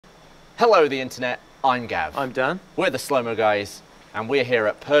Hello, the internet. I'm Gav. I'm Dan. We're the Slow-Mo Guys, and we're here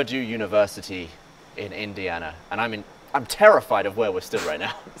at Purdue University in Indiana. And I'm terrified of where we're stood right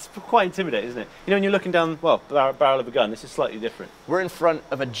now. It's quite intimidating, isn't it? You know, when you're looking down, well, the barrel of a gun, this is slightly different. We're in front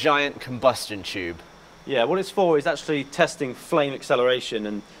of a giant combustion tube. Yeah, what it's for is actually testing flame acceleration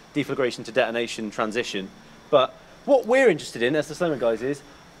and deflagration to detonation transition. But what we're interested in, as the Slow-Mo Guys, is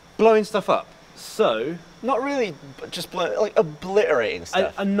blowing stuff up. So, Not really, but just like obliterating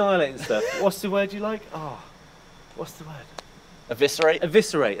stuff. Annihilating stuff. What's the word you like? Oh, what's the word? Eviscerate?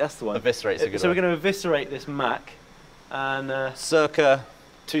 Eviscerate, that's the one. Eviscerate's a good So one. we're going to eviscerate this Mac, and Circa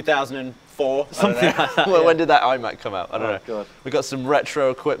 2004. Something like that, Well, yeah. when did that iMac come out? I don't know. God. We've got some retro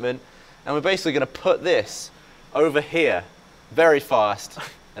equipment, and we're basically going to put this over here very fast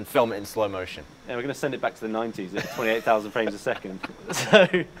and film it in slow motion. Yeah, we're going to send it back to the 90s at 28,000 frames a second. So,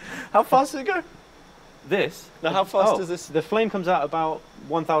 How fast did it go? this... Now, how fast does this... The flame comes out about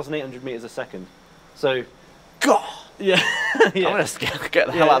 1,800 meters a second. So, God! yeah. I'm going to get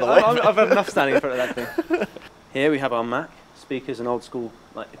the hell out of the way. I've had enough standing in front of that thing. Here we have our Mac, speakers and old school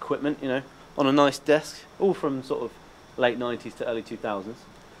like equipment, you know, on a nice desk, all from sort of late 90s to early 2000s.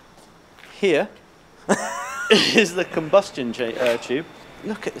 Here is the combustion tube.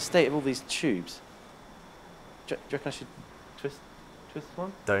 Look at the state of all these tubes. Do you reckon I should twist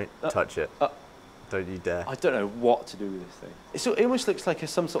one? Don't touch it. Don't you dare. I don't know what to do with this thing. It almost looks like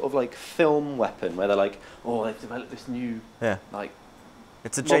some sort of like film weapon where they're like, oh, they've developed this new, like,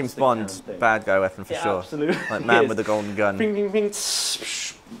 It's a James Bond thing. bad guy weapon for yeah, sure. Absolutely. Like man It with the is. golden gun. Bing, bing, bing,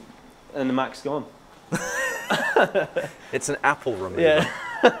 and the Mac's gone. It's an apple remover. Yeah.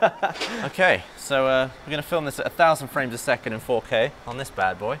 Okay, so we're going to film this at 1,000 frames a second in 4K on this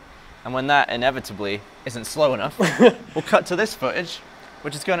bad boy. And when that inevitably isn't slow enough, we'll cut to this footage,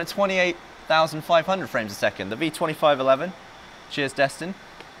 which is going at 28,500 frames a second, the V2511. Cheers, Destin.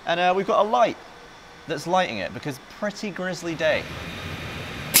 And we've got a light that's lighting it because pretty grisly day.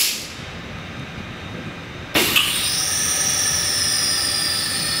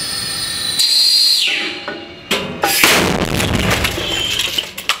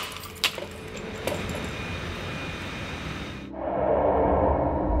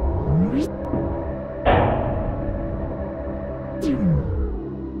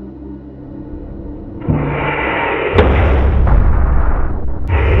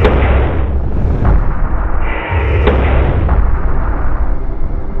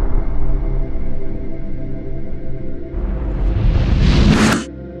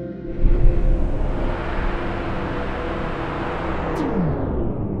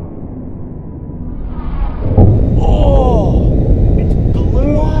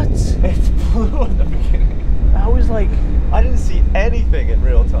 I didn't see anything in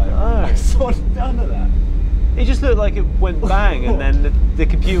real time. Oh. I saw none of that. It just looked like it went bang and then the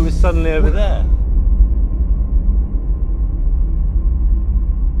computer was suddenly over there.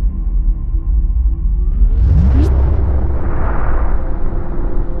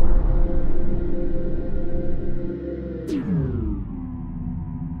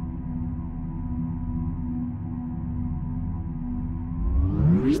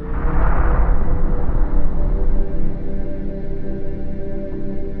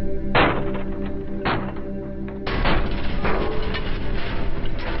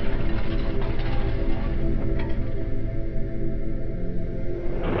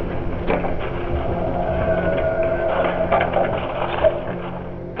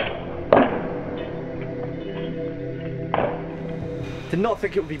 Did not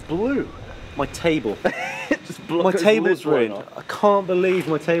think it would be blue. My table. Just My table's ruined. I can't believe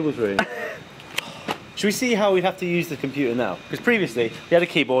my table's ruined. Should we see how we'd have to use the computer now? Because previously, we had a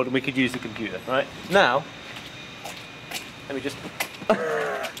keyboard and we could use the computer, right? Now, let me just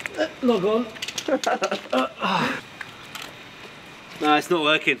log on. No, it's not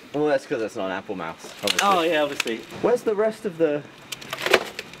working. Well, that's because it's not an Apple mouse, obviously. Oh yeah, obviously. Where's the rest of the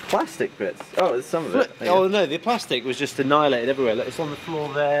plastic bits? Oh, there's some of it. There you Oh go. no, the plastic was just annihilated everywhere. Look, it's on the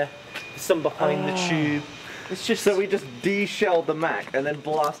floor there. There's some behind the tube. It's just So we just de-shelled the Mac and then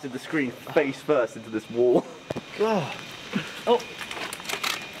blasted the screen face first into this wall. God. Oh.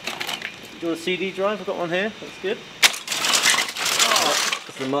 Do you want a CD drive? I've got one here. That's good.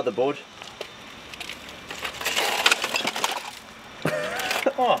 That's the motherboard.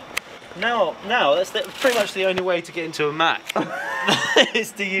 Oh. Now that's pretty much the only way to get into a Mac.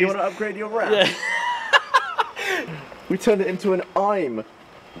 Is to use. You want to upgrade your RAM? Yeah. We turned it into an IME.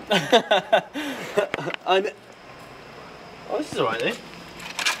 Oh, this is alright then.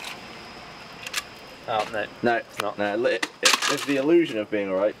 Oh, no. No, it's not. No, it's the illusion of being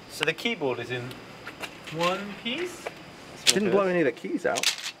alright. So the keyboard is in one piece. Didn't blow any of the keys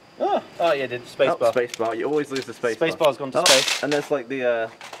out. Oh yeah, did spacebar. Spacebar. You always lose the spacebar. Spacebar's gone to space. And there's like the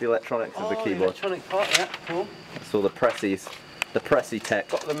electronics of the The keyboard. electronic part, yeah, cool. It's all the pressies, the pressy tech.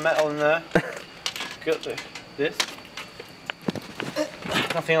 Got the metal in there. Got this.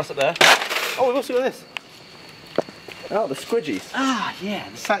 Nothing else up there. Oh, we've also got this. Oh, the squidgies. Ah, yeah,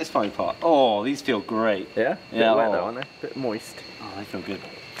 the satisfying part. Oh, these feel great. Yeah? Yeah. Bit wet though, aren't they? Bit moist. Oh, they feel good.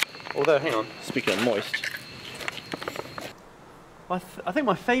 Although, hang on, speaking of moist, I think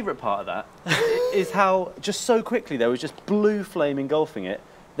my favourite part of that is how just so quickly there was just blue flame engulfing it,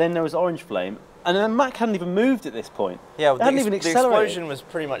 then there was orange flame, and then the Mac hadn't even moved at this point. Yeah, it hadn't even the accelerated. explosion was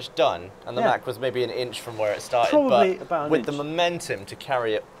pretty much done, and the Yeah. Mac was maybe an inch from where it started, Probably but about an with inch. the momentum to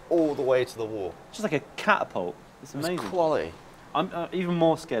carry it all the way to the wall. Just like a catapult. It's It was amazing. quality. I'm even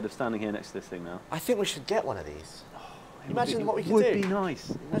more scared of standing here next to this thing now. I think we should get one of these. Imagine what we could would do. Be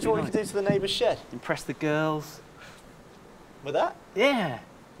nice. Imagine what we could do to the neighbour's shed. Impress the girls. With that? Yeah.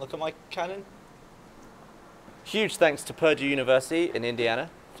 Look at my Canon. Huge thanks to Purdue University in Indiana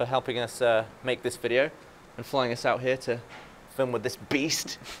for helping us make this video and flying us out here to film with this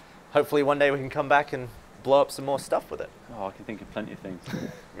beast. Hopefully one day we can come back and blow up some more stuff with it. Oh, I can think of plenty of things.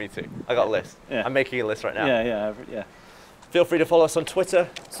 Me too. I got a list. Yeah. I'm making a list right now. Yeah. Feel free to follow us on Twitter,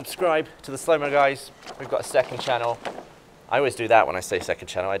 subscribe to the Slow Mo Guys. We've got a second channel. I always do that when I say second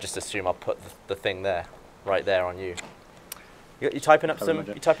channel. I just assume I'll put the thing there, right there on you. You typing up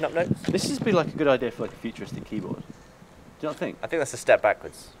notes? This would be like a good idea for like a futuristic keyboard. Do you not think? I think that's a step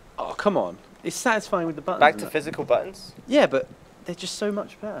backwards. Oh, come on. It's satisfying with the buttons. Back to isn't it? physical buttons. Yeah, but they're just so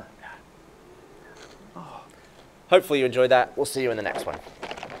much better. Hopefully you enjoyed that. We'll see you in the next one.